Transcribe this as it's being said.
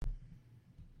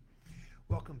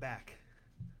Welcome back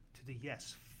to the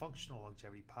Yes Functional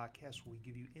Longevity Podcast, where we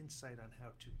give you insight on how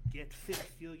to get fit,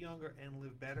 feel younger, and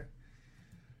live better.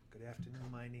 Good afternoon.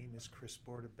 My name is Chris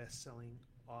Borda, best-selling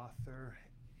author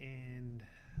and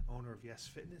owner of Yes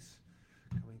Fitness,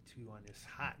 coming to you on this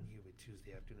hot and humid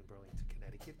Tuesday afternoon in Burlington,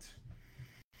 Connecticut.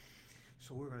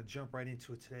 So we're going to jump right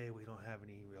into it today. We don't have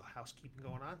any real housekeeping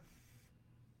going on.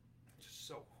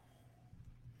 So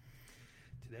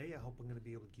today I hope I'm going to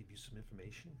be able to give you some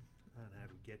information on how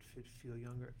to get fit, feel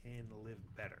younger, and live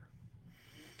better.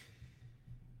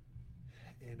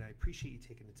 And I appreciate you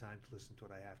taking the time to listen to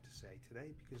what I have to say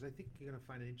today, because I think you're going to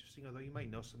find it interesting, although you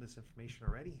might know some of this information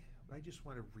already, but I just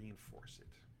want to reinforce it.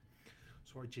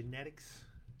 So our genetics,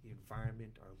 the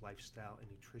environment, our lifestyle, and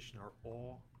nutrition are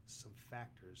all some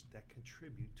factors that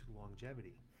contribute to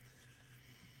longevity.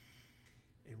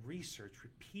 And research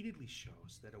repeatedly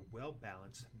shows that a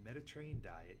well-balanced Mediterranean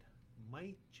diet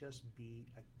might just be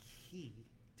a key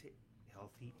to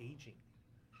healthy aging.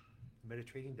 The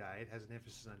Mediterranean diet has an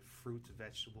emphasis on fruits,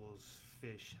 vegetables,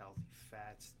 fish, healthy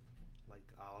fats like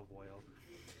olive oil.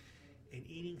 An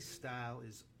eating style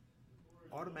is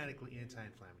automatically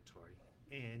anti-inflammatory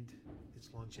and it's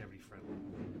longevity friendly.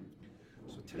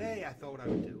 So today I thought what I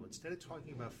would do, instead of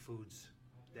talking about foods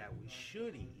that we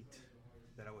should eat,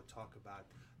 that I would talk about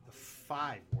the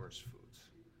 5 worst foods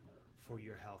for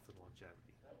your health and longevity.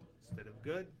 Instead of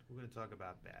good, we're going to talk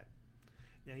about bad.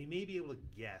 Now, you may be able to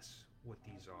guess what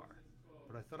these are,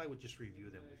 but I thought I would just review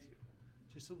them with you.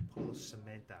 Just to put a little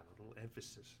cement on it, a little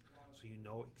emphasis, so you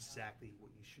know exactly what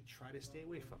you should try to stay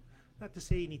away from. Not to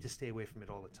say you need to stay away from it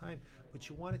all the time, but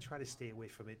you want to try to stay away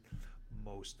from it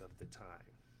most of the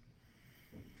time.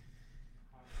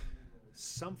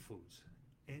 Some foods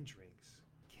and drinks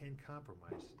can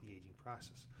compromise the aging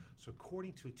process. So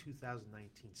according to a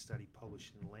 2019 study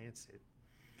published in The Lancet,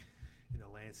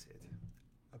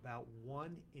 about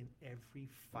 1 in every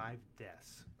 5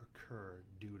 deaths occur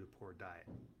due to poor diet.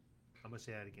 I'm going to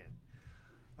say that again.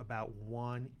 About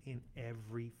 1 in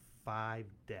every 5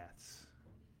 deaths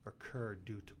occur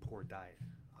due to poor diet.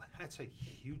 That's a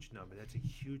huge number. That's a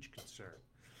huge concern.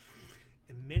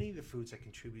 And many of the foods that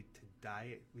contribute to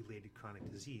diet-related chronic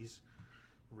disease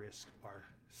risk are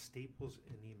staples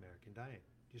in the American diet,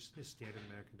 just the standard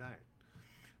American diet.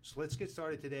 So let's get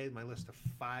started today with my list of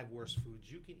 5 worst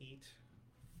foods you can eat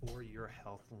for your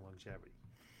health and longevity.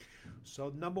 So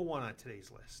number 1 on today's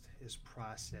list is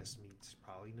processed meats.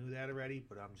 Probably knew that already,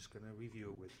 but I'm just going to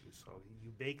review it with you. So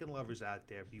you bacon lovers out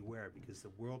there, beware, because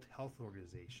the World Health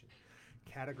Organization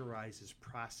categorizes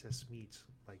processed meats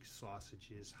like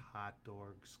sausages, hot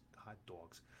dogs,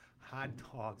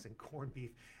 and corned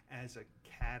beef as a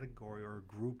category or a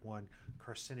group 1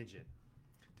 carcinogen.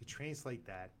 To translate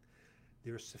that,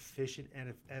 there is sufficient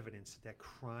evidence that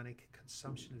chronic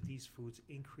consumption of these foods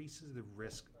increases the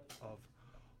risk of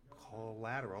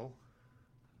colorectal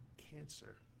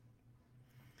cancer,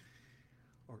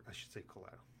 or I should say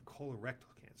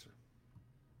colorectal cancer.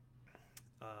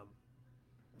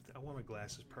 I wore my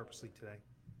glasses purposely today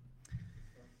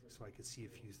so I could see a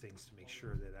few things to make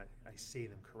sure that I say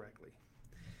them correctly.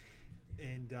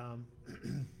 And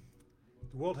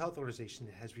the World Health Organization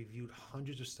has reviewed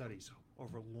hundreds of studies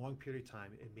over a long period of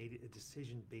time and made a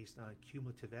decision based on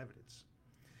cumulative evidence.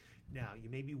 Now,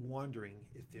 you may be wondering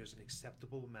if there's an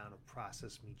acceptable amount of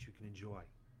processed meat you can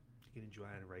enjoy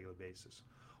on a regular basis.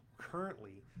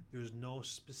 Currently, there's no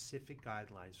specific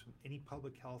guidelines from any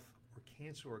public health or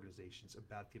cancer organizations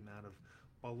about the amount of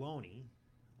bologna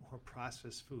or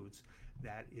processed foods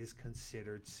that is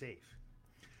considered safe.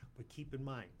 But keep in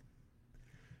mind,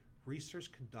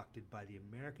 research conducted by the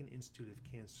American Institute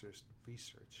of Cancer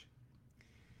Research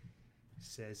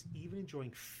says even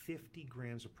enjoying 50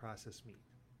 grams of processed meat,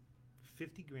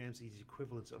 50 grams is the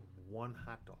equivalent of 1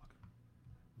 hot dog,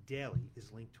 daily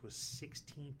is linked to a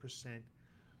 16%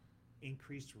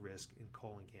 increased risk in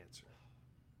colon cancer.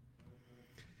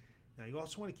 Now, you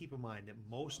also want to keep in mind that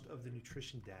most of the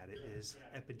nutrition data is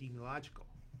epidemiological,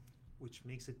 which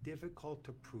makes it difficult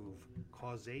to prove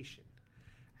causation.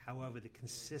 However, the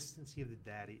consistency of the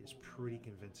data is pretty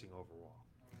convincing overall.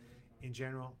 In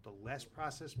general, the less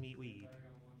processed meat we eat,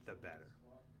 the better.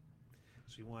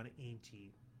 So you want to aim to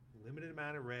eat a limited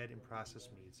amount of red and processed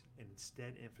meats and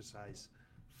instead emphasize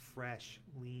fresh,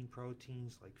 lean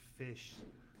proteins like fish,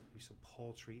 maybe some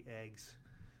poultry, eggs,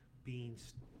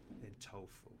 beans, and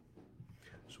tofu.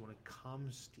 So when it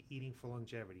comes to eating for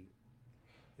longevity,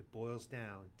 it boils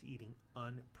down to eating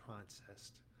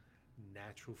unprocessed,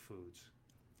 natural foods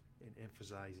and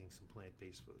emphasizing some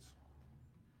plant-based foods.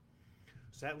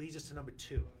 So that leads us to number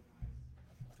 2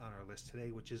 on our list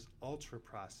today, which is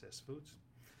ultra-processed foods.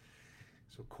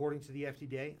 So according to the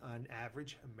FDA, on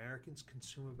average, Americans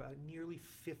consume about nearly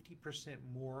 50%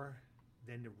 more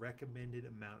than the recommended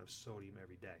amount of sodium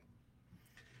every day.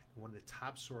 And one of the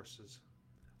top sources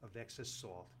of excess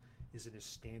salt is in the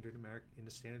standard American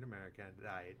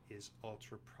diet is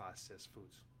ultra-processed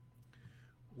foods,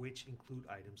 which include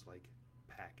items like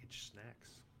packaged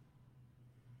snacks.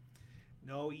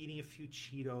 No, eating a few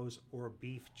Cheetos or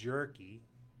beef jerky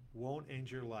won't end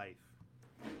your life.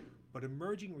 But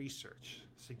emerging research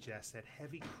suggests that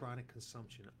heavy chronic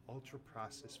consumption of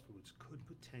ultra-processed foods could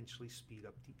potentially speed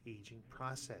up the aging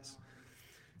process.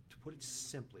 To put it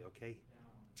simply, okay,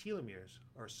 telomeres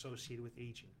are associated with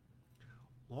aging.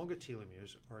 Longer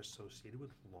telomeres are associated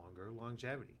with longer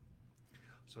longevity.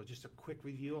 So just a quick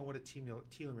review on what a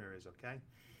telomere is, okay?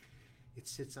 It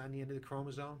sits on the end of the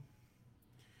chromosome,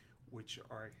 which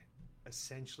are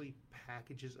essentially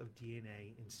packages of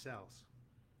DNA in cells.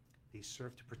 They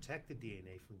serve to protect the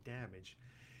DNA from damage,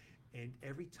 and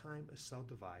every time a cell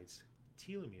divides,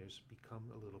 telomeres become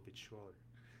a little bit shorter.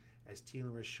 As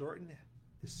telomeres shorten,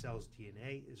 the cell's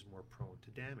DNA is more prone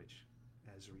to damage.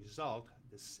 As a result,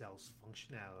 the cell's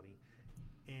functionality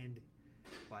and,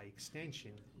 by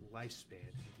extension,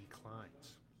 lifespan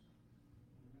declines.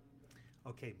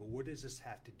 Okay, but what does this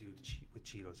have to do with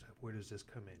Cheetos? Where does this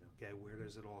come in? Okay, where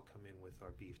does it all come in with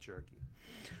our beef jerky?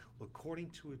 Well, according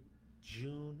to a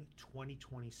June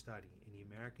 2020 study in the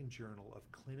American Journal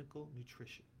of Clinical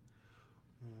Nutrition,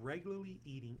 regularly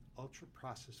eating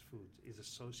ultra-processed foods is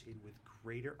associated with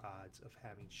greater odds of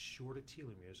having shorter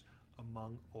telomeres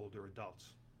among older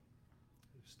adults.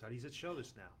 There's studies that show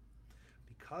this now.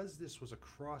 Because this was a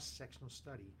cross-sectional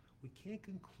study, we can't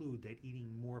conclude that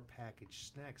eating more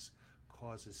packaged snacks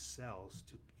causes cells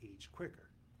to age quicker.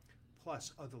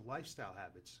 Plus, other lifestyle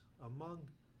habits among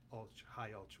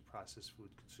high ultra-processed food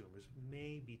consumers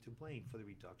may be to blame for the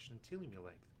reduction in telomere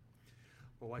length.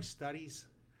 But while studies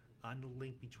on the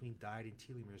link between diet and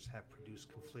telomeres have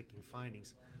produced conflicting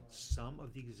findings, some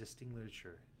of the existing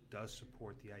literature does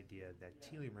support the idea that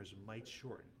telomeres might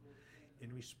shorten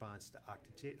in response to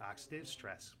oxidative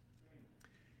stress,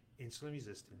 insulin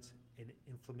resistance, and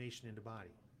inflammation in the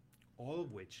body, all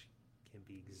of which can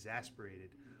be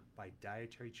exacerbated by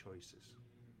dietary choices.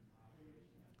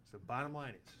 So the bottom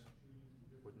line is,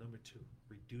 with number 2,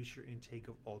 reduce your intake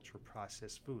of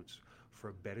ultra-processed foods for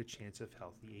a better chance of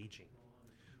healthy aging.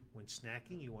 When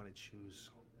snacking, you want to choose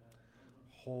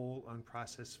whole,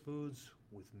 unprocessed foods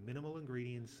with minimal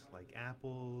ingredients like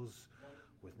apples,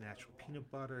 with natural peanut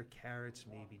butter, carrots,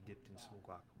 maybe dipped in some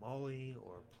guacamole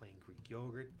or plain Greek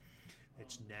yogurt.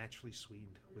 It's naturally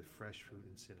sweetened with fresh fruit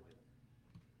and cinnamon.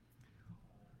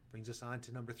 Brings us on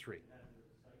to number 3.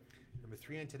 Number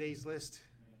 3 on today's list,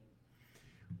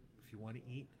 if you want to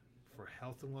eat for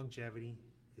health and longevity,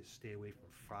 is stay away from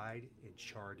fried and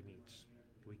charred meats.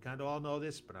 We kind of all know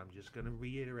this, but I'm just going to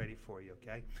reiterate it for you,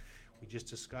 okay? We just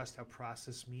discussed how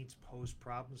processed meats pose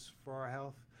problems for our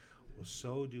health. Well,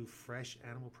 so do fresh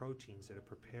animal proteins that are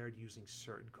prepared using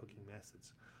certain cooking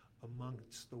methods.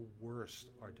 Amongst the worst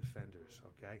are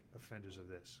offenders of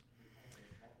this.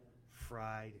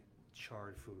 Fried,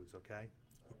 charred foods, okay?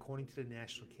 According to the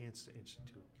National Cancer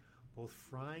Institute, both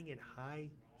frying and high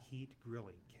heat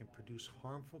grilling can produce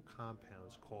harmful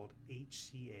compounds called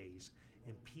HCAs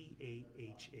and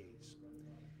PAHAs.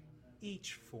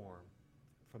 Each form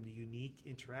from the unique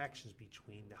interactions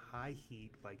between the high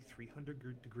heat, like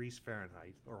 300 degrees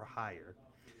Fahrenheit or higher,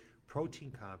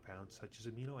 protein compounds such as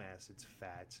amino acids,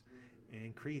 fats,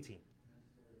 and creatine.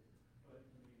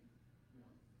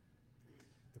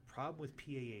 The problem with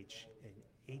PAH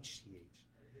and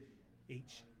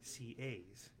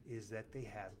HCAs is that they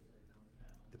have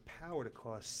the power to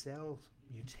cause cell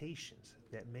mutations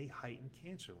that may heighten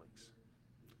cancer links.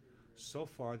 So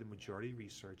far, the majority of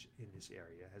research in this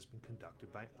area has been conducted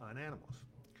on animals.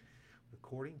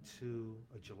 According to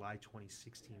a July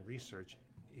 2016 research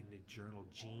in the journal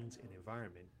Genes and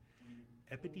Environment,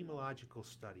 epidemiological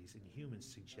studies in humans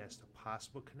suggest a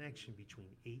possible connection between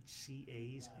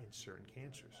HCAs and certain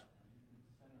cancers.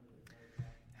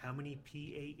 How many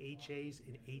PAHAs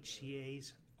and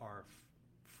HCAs are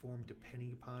formed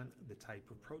depending upon the type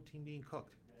of protein being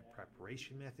cooked, the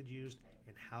preparation method used,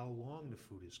 and how long the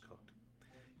food is cooked.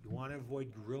 You want to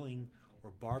avoid grilling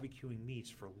or barbecuing meats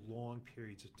for long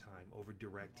periods of time over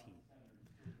direct heat.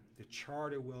 The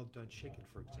charred or well-done chicken,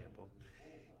 for example,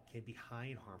 can be high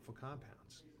in harmful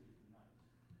compounds.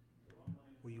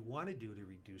 What you want to do to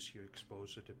reduce your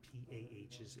exposure to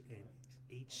PAHs and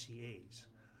HCAs,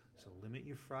 so limit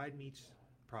your fried meats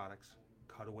products,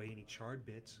 cut away any charred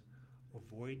bits,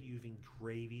 avoid using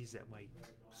gravies that might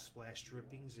splash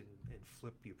drippings and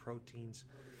flip your proteins.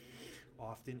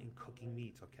 often in cooking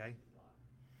meats, okay?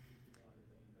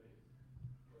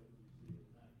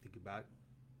 Think about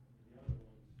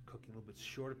cooking a little bit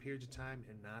shorter periods of time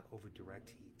and not over direct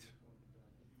heat.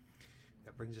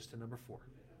 That brings us to number 4.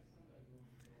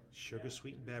 Sugar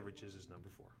sweetened beverages is number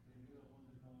 4.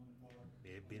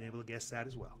 May have been able to guess that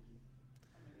as well.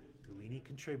 The leading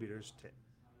contributors to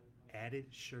added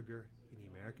sugar in the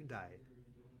American diet,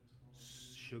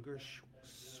 sugar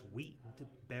sweetened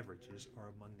beverages are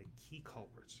among the key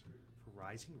culprits for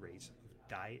rising rates of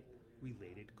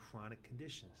diet-related chronic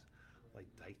conditions like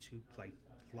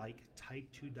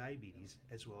type 2 diabetes,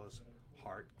 as well as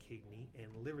heart, kidney, and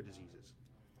liver diseases.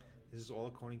 This is all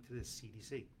according to the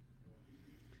CDC.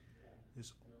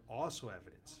 There's also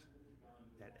evidence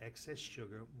that excess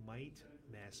sugar might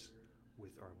mess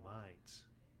with our minds.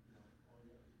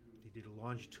 They did a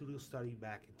longitudinal study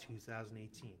back in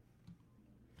 2018,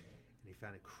 and they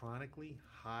found that chronically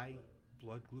high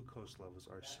blood glucose levels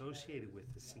are associated with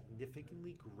a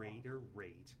significantly greater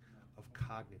rate of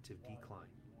cognitive decline.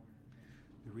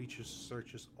 The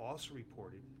researchers also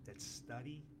reported that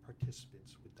study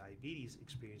participants with diabetes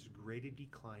experienced greater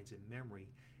declines in memory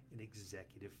and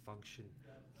executive function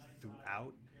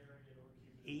throughout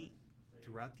the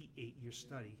 8-year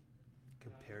study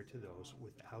compared to those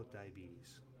without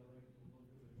diabetes.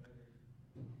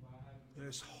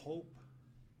 There's hope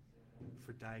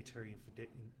for dietary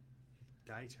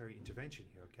intervention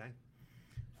here, okay?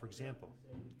 For example,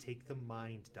 take the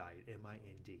MIND diet,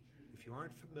 MIND. If you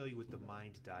aren't familiar with the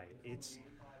MIND diet, it's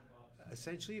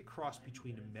essentially a cross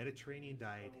between a Mediterranean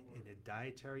diet and the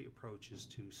dietary approaches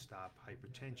to stop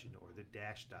hypertension, or the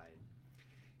DASH diet.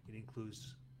 It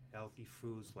includes healthy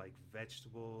foods like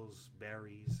vegetables,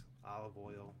 berries, olive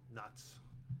oil, nuts,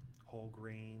 whole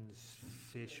grains,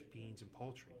 fish, beans, and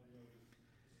poultry.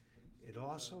 It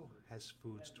also has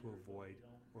foods to avoid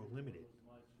or eliminate,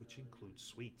 which includes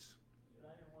sweets.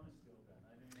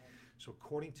 So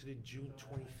according to the June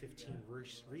 2015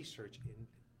 research in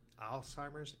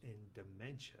Alzheimer's and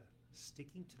dementia,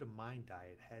 sticking to the MIND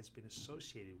diet has been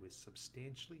associated with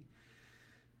substantially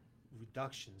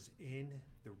reductions in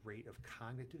the rate of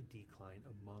cognitive decline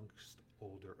amongst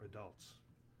older adults.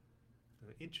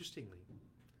 Now, interestingly,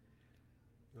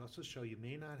 it also shows you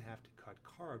may not have to cut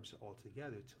carbs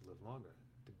altogether to live longer.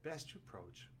 The best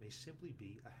approach may simply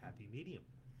be a happy medium.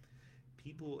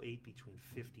 People who ate between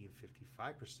 50 and 55%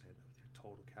 of their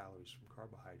total calories from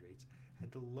carbohydrates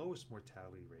had the lowest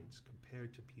mortality rates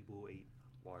compared to people who ate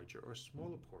larger or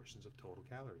smaller portions of total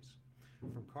calories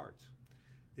from carbs.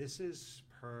 This is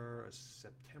per a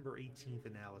September 18th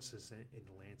analysis in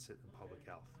Lancet and Public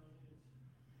Health.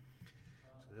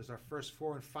 So there's our first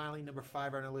 4, and finally, number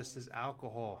 5 on our list is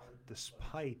alcohol.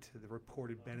 Despite the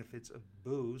reported benefits of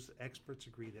booze, experts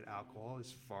agree that alcohol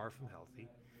is far from healthy.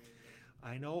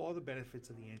 I know all the benefits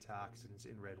of the antioxidants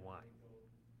in red wine.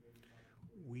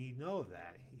 We know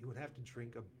that you would have to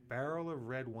drink a barrel of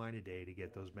red wine a day to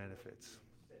get those benefits.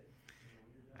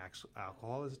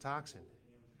 Alcohol is a toxin,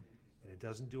 and it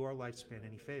doesn't do our lifespan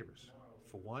any favors.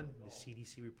 For one, the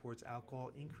CDC reports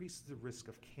alcohol increases the risk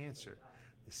of cancer,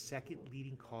 the second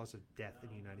leading cause of death in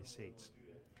the United States.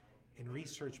 And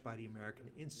research by the American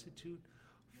Institute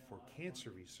for Cancer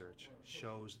Research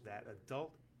shows that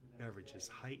adult beverages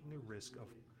heighten the risk of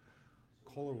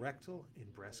colorectal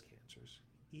and breast cancers,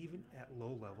 even at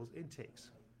low levels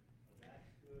intakes.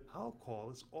 Alcohol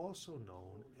is also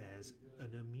known as an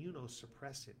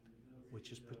immunosuppressant,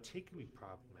 which is particularly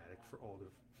problematic for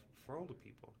older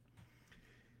people.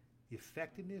 The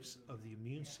effectiveness of the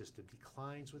immune system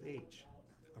declines with age,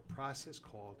 a process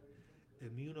called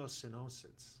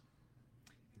immunosenescence.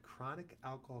 And chronic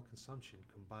alcohol consumption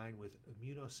combined with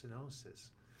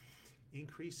immunosenescence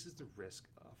increases the risk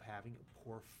of having a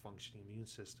poor functioning immune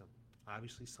system.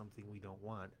 Obviously something we don't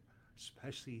want,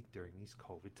 especially during these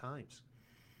COVID times.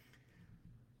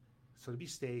 So to be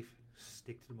safe,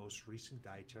 stick to the most recent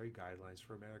dietary guidelines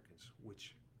for Americans,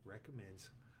 which recommends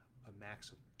a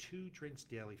max of 2 drinks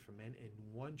daily for men and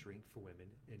 1 drink for women,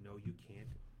 and no, you can't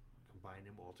combine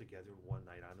them all together in one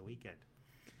night on the weekend.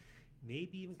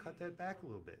 Maybe even cut that back a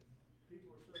little bit.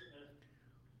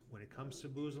 When it comes to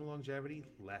booze and longevity,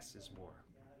 less is more.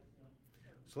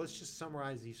 So let's just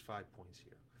summarize these 5 points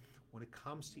here. When it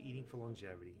comes to eating for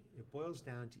longevity, it boils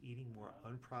down to eating more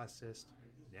unprocessed,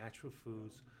 natural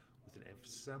foods with an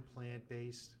emphasis on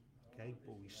plant-based, okay?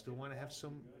 But we still want to have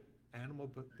some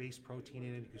animal-based protein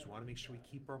in it because we want to make sure we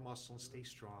keep our muscle and stay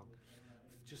strong.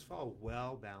 Just follow a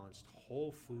well-balanced,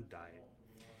 whole food diet.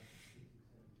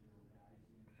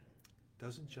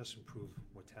 Doesn't just improve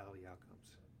mortality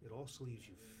outcomes. It also leaves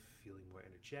you feeling more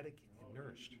energetic and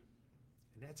nourished.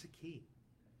 And that's a key.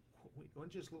 We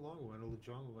want to just live longer. We want to live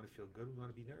strong. We want to feel good. We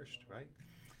want to be nourished, right?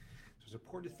 So it's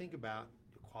important to think about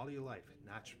the quality of life and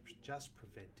not just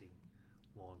preventing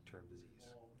long-term disease.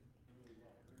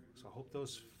 So I hope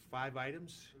those 5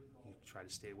 items, you try to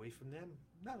stay away from them.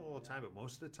 Not all the time, but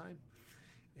most of the time.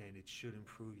 And it should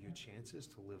improve your chances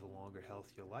to live a longer,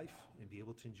 healthier life and be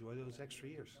able to enjoy those extra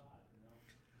years.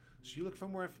 So you look for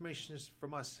more information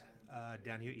from us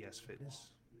down here at Yes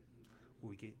Fitness, where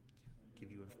we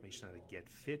give you information on how to get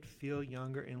fit, feel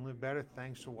younger, and live better.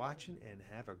 Thanks for watching, and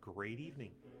have a great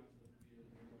evening.